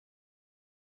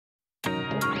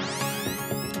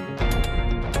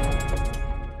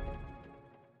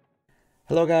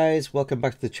Hello guys, welcome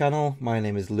back to the channel. My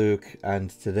name is Luke and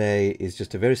today is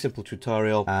just a very simple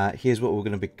tutorial. Here's what we're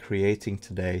going to be creating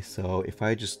today. So if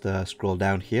I just scroll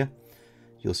down here,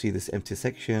 you'll see this empty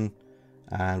section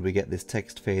and we get this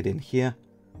text fade in here.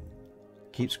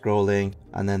 Keep scrolling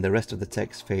and then the rest of the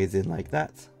text fades in like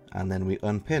that, and then we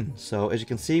unpin. So as you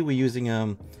can see, we're using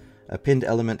a pinned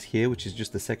element here, which is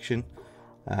just the section.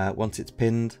 Once it's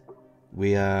pinned,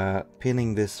 we are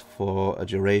pinning this for a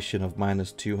duration of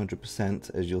minus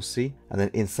 200%, as you'll see. And then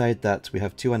inside that we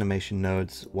have two animation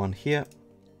nodes, one here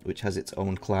which has its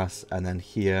own class, and then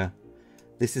here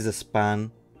this is a span,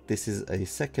 this is a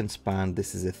second span,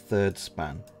 this is a third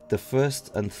span. The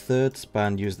first and third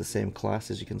span use the same class,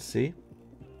 as you can see,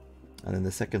 and then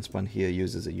the second span here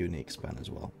uses a unique span as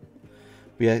well.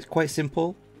 But yeah, it's quite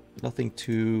simple, nothing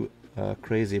too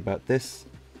crazy about this.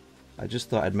 I just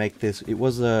thought I'd make this. It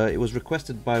was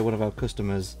requested by one of our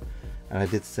customers, and I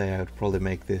did say I would probably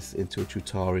make this into a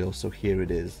tutorial, so here it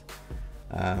is.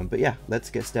 But yeah, let's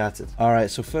get started.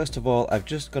 Alright, so first of all, I've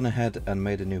just gone ahead and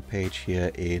made a new page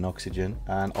here in Oxygen,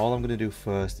 and all I'm going to do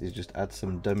first is just add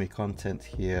some dummy content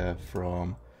here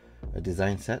from a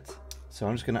design set. So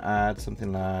I'm just going to add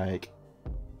something like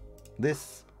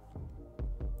this.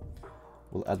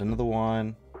 We'll add another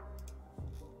one,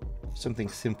 something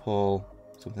simple,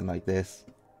 something like this.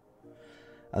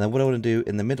 And then what I want to do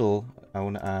in the middle, I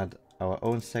want to add our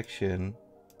own section,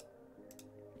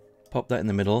 pop that in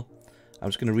the middle. I'm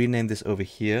just going to rename this over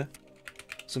here,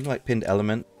 something like pinned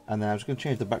element, and then I'm just going to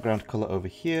change the background color over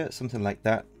here, something like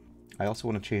that. I also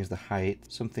want to change the height,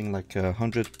 something like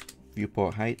 100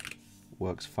 viewport height,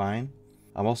 works fine.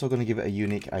 I'm also going to give it a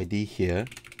unique ID here,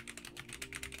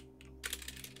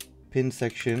 pinned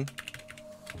section.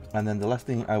 And then the last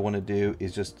thing I want to do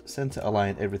is just center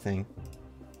align everything.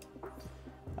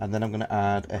 And then I'm going to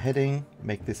add a heading,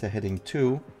 make this a heading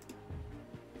 2.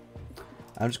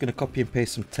 I'm just going to copy and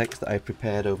paste some text that I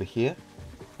prepared over here.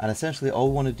 And essentially all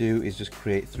I want to do is just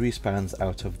create 3 spans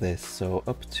out of this. So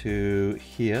up to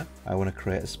here, I want to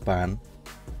create a span.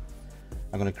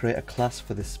 I'm going to create a class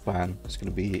for this span. It's going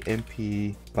to be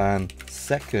MP span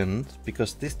second,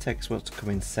 because this text wants to come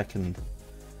in second.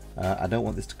 I don't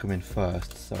want this to come in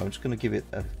first, so I'm just going to give it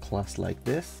a class like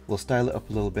this. We'll style it up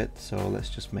a little bit, so let's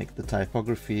just make the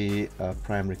typography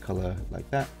primary color like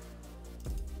that.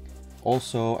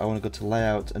 Also, I want to go to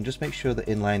layout and just make sure that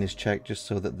inline is checked, just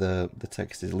so that the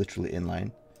text is literally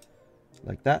inline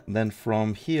like that. And then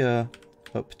from here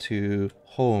up to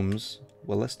homes,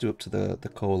 well, let's do up to the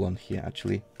colon here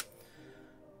actually.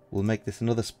 We'll make this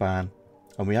another span.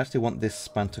 And we actually want this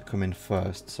span to come in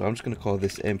first, so I'm just going to call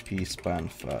this MP span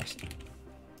first.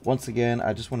 Once again,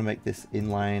 I just want to make this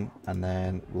inline, and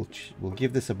then we'll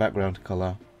give this a background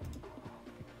color,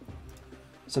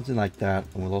 something like that,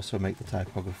 and we'll also make the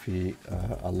typography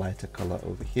a lighter color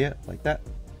over here, like that.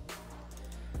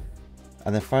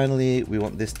 And then finally, we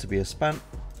want this to be a span,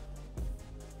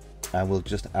 and we'll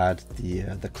just add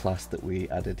the class that we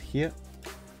added here,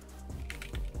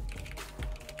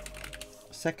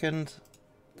 second.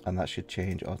 And that should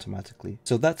change automatically.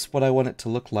 So that's what I want it to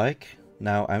look like.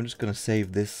 Now I'm just going to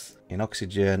save this in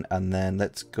Oxygen, and then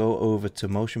let's go over to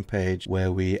Motion.page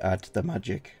where we add the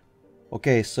magic.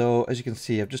 Okay, so as you can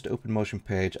see, I've just opened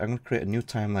Motion.page. I'm going to create a new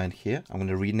timeline here. I'm going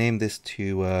to rename this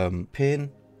to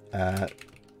pin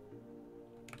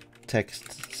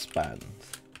text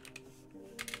spans,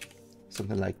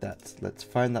 something like that. Let's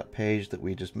find that page that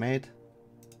we just made.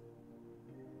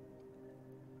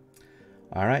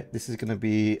 Alright, this is going to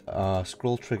be a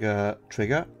ScrollTrigger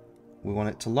trigger. We want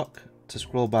it to lock to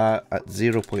scroll bar at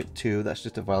 0.2. That's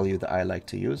just a value that I like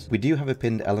to use. We do have a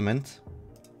pinned element.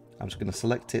 I'm just going to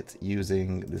select it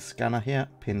using the scanner here,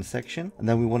 pin section. And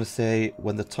then we want to say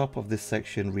when the top of this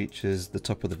section reaches the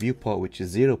top of the viewport, which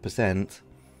is 0%,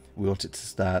 we want it to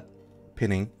start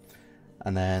pinning.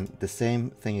 And then the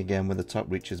same thing again when the top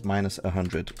reaches minus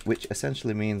 100, which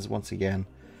essentially means, once again,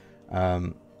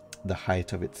 the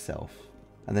height of itself.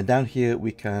 And then down here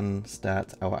we can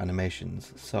start our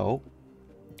animations. So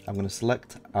I'm going to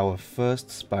select our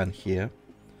first span here,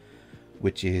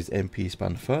 which is MP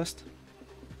span first.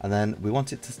 And then we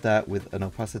want it to start with an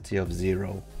opacity of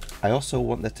 0. I also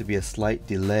want there to be a slight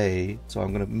delay, so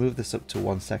I'm going to move this up to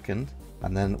 1 second.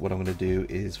 And then what I'm going to do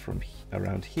is from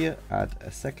around here add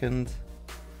a second.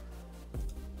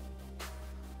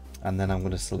 And then I'm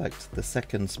going to select the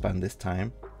second span this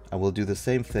time. And we'll do the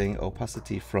same thing,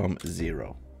 opacity from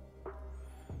 0.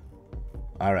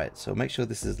 Alright, so make sure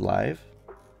this is live.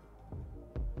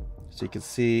 So you can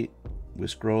see we're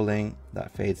scrolling,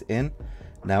 that fades in.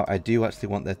 Now I do actually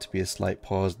want there to be a slight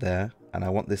pause there, and I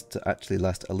want this to actually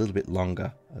last a little bit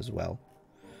longer as well.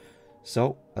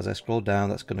 So as I scroll down,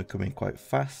 that's going to come in quite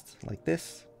fast like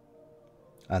this,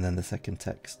 and then the second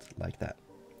text like that.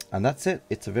 And that's it.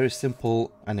 It's a very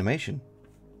simple animation.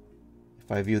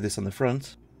 If I view this on the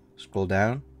front, scroll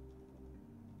down,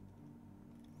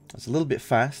 it's a little bit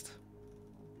fast.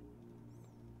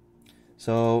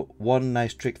 So one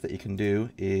nice trick that you can do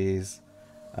is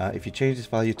if you change this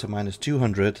value to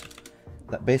 -200,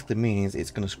 that basically means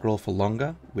it's going to scroll for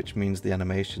longer, which means the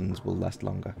animations will last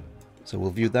longer. So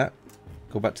we'll view that,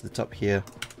 go back to the top here,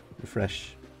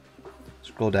 refresh,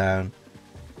 scroll down.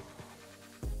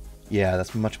 Yeah,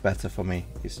 that's much better for me.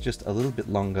 It's just a little bit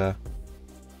longer.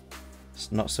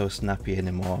 It's not so snappy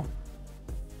anymore.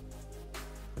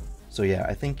 So yeah,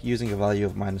 I think using a value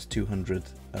of -200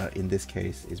 in this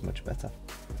case is much better.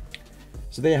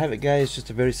 So there you have it, guys. Just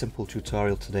a very simple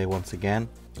tutorial today once again.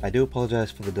 I do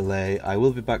apologize for the delay. I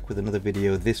will be back with another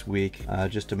video this week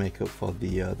just to make up for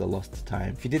the lost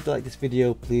time. If you did like this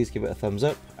video, please give it a thumbs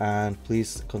up and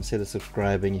please consider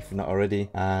subscribing if you're not already.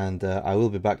 And I will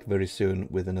be back very soon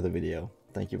with another video.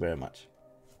 Thank you very much.